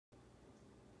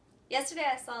Yesterday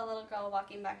I saw a little girl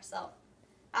walking by herself.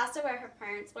 I asked her where her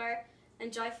parents were,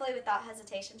 and joyfully, without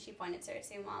hesitation, she pointed to her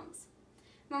two moms.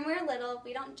 When we're little,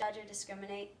 we don't judge or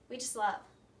discriminate, we just love.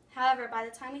 However, by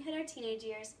the time we hit our teenage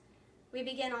years, we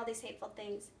begin all these hateful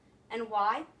things. And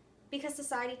why? Because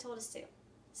society told us to.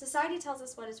 Society tells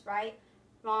us what is right,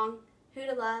 wrong, who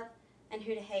to love, and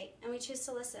who to hate, and we choose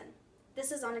to listen.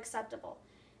 This is unacceptable.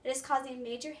 It is causing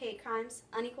major hate crimes,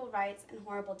 unequal rights, and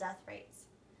horrible death rates.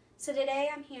 So today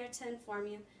I'm here to inform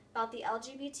you about the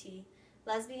LGBT,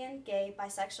 lesbian, gay,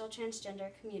 bisexual,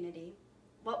 transgender community,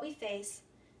 what we face,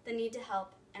 the need to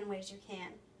help, and ways you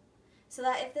can. So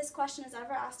that if this question is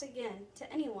ever asked again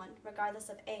to anyone, regardless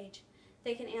of age,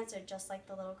 they can answer just like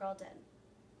the little girl did.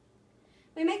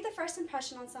 We make the first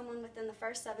impression on someone within the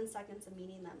first 7 seconds of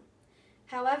meeting them.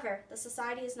 However, the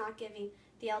society is not giving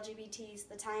the LGBTs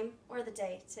the time or the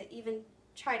day to even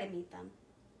try to meet them.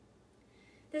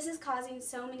 This is causing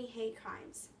so many hate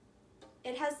crimes.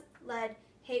 It has led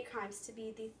hate crimes to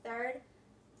be the third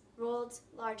world's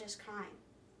largest crime.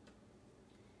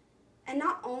 And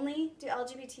not only do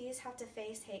LGBTs have to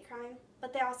face hate crime,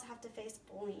 but they also have to face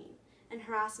bullying and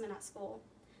harassment at school.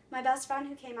 My best friend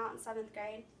who came out in 7th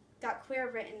grade got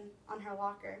queer written on her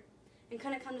locker and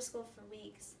couldn't come to school for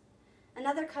weeks.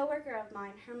 Another coworker of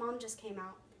mine, her mom just came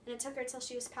out, and it took her till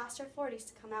she was past her 40s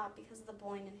to come out because of the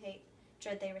bullying and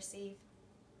hatred they receive.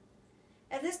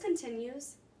 If this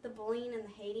continues, the bullying and the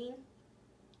hating,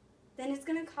 then it's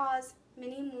going to cause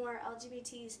many more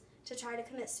LGBTs to try to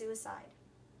commit suicide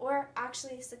or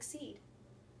actually succeed.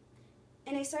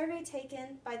 In a survey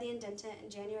taken by the Indented in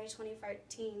January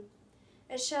 2014,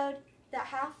 it showed that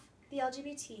half the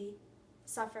LGBT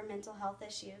suffer mental health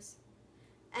issues,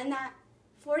 and that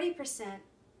 40%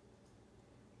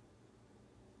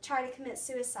 try to commit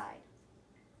suicide.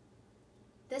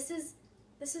 This is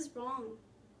wrong.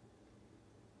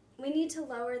 We need to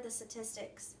lower the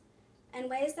statistics, and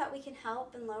ways that we can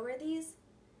help and lower these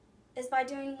is by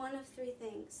doing one of 3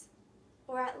 things,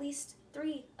 or at least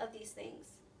 3 of these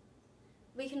things.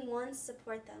 We can, 1,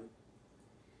 support them.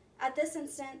 At this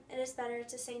instant, it is better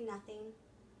to say nothing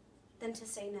than to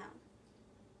say no.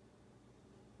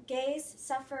 Gays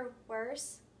suffer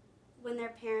worse when their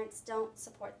parents don't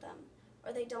support them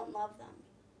or they don't love them.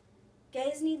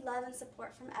 Gays need love and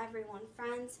support from everyone,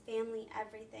 friends, family,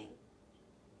 everything.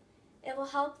 It will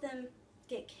help them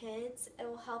get kids, it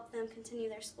will help them continue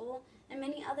their school, and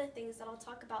many other things that I'll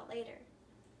talk about later.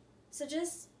 So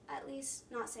just at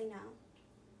least not say no.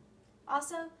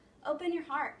 Also, open your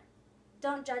heart.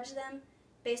 Don't judge them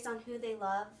based on who they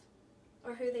love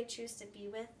or who they choose to be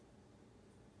with.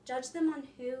 Judge them on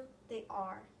who they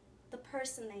are, the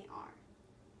person they are.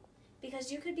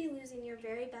 Because you could be losing your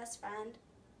very best friend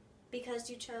because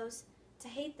you chose to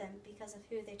hate them because of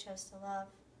who they chose to love.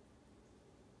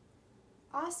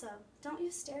 Also, don't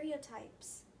use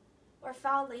stereotypes or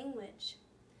foul language.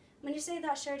 When you say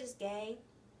that shirt is gay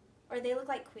or they look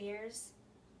like queers,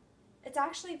 it's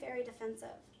actually very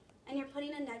defensive, and you're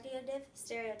putting a negative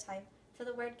stereotype for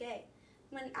the word gay,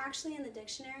 when actually in the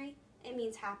dictionary it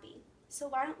means happy. So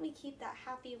why don't we keep that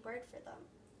happy word for them?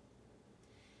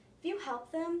 If you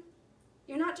help them,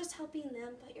 you're not just helping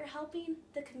them, but you're helping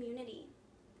the community.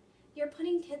 You're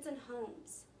putting kids in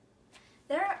homes.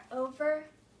 There are over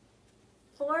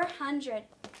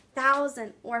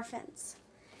 400,000 orphans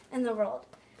in the world,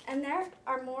 and there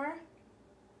are more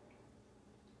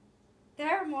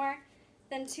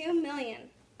than 2 million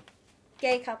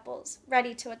gay couples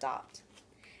ready to adopt.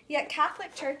 Yet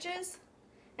Catholic churches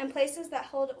and places that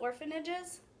hold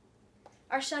orphanages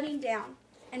are shutting down.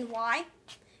 And why?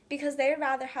 Because they'd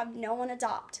rather have no one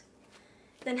adopt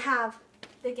than have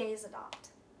the gays adopt.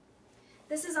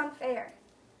 This is unfair.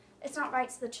 It's not right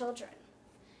to the children.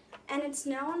 And it's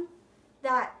known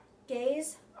that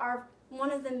gays are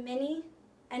one of the many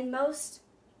and most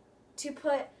to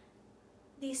put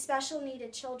these special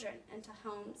needed children into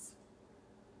homes.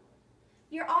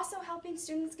 You're also helping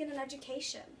students get an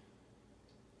education.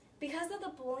 Because of the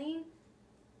bullying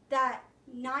that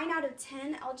 9 out of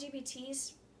 10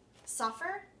 LGBTs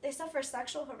suffer, they suffer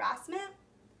sexual harassment.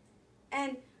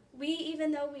 And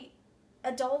even though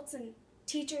adults and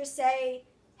teachers say,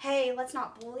 hey, let's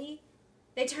not bully,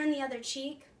 they turn the other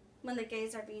cheek when the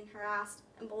gays are being harassed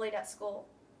and bullied at school.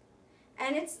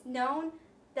 And it's known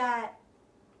that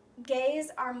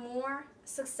gays are more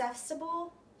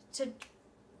susceptible to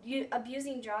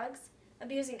abusing drugs,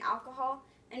 abusing alcohol,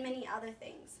 and many other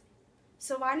things.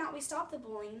 So why not we stop the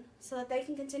bullying so that they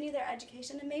can continue their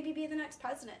education and maybe be the next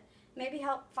president, maybe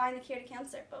help find the cure to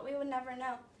cancer, but we would never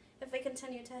know if we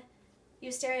continue to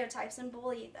use stereotypes and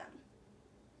bully them.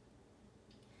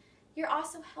 You're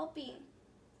also helping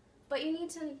But you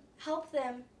need to help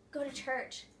them go to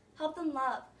church, help them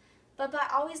love. But by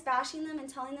always bashing them and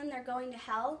telling them they're going to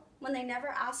hell when they never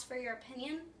asked for your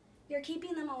opinion, you're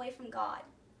keeping them away from God.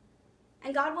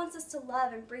 And God wants us to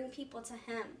love and bring people to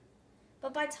Him.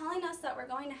 But by telling us that we're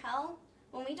going to hell,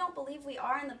 when we don't believe we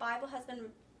are and the Bible has been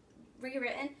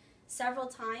rewritten several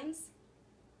times,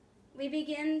 we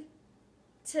begin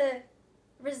to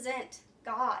resent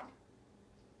God.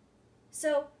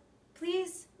 So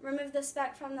please remove the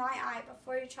speck from thy eye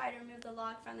before you try to remove the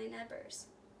log from thy neighbor's.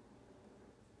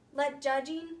 Let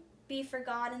judging be for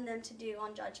God and them to do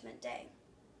on Judgment Day.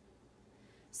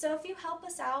 So if you help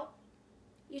us out,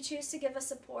 you choose to give us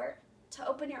support, to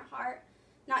open your heart,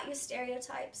 not use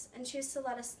stereotypes, and choose to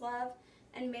let us love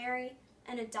and marry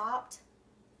and adopt,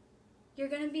 you're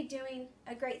going to be doing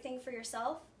a great thing for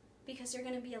yourself because you're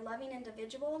going to be a loving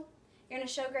individual. You're going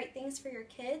to show great things for your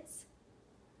kids,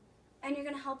 and you're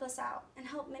going to help us out and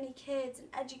help many kids and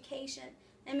education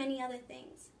and many other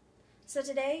things. So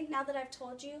today, now that I've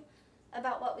told you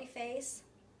about what we face,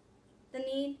 the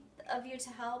need of you to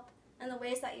help, and the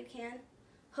ways that you can,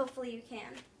 hopefully you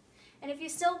can. And if you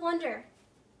still wonder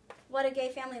what a gay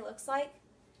family looks like,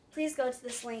 please go to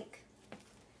this link.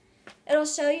 It'll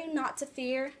show you not to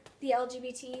fear the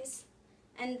LGBTs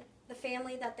and the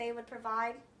family that they would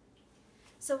provide.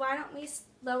 So why don't we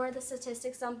lower the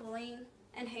statistics on bullying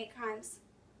and hate crimes?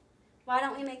 Why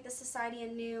don't we make this society a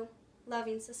new,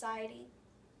 loving society?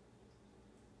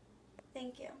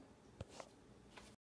 Thank you.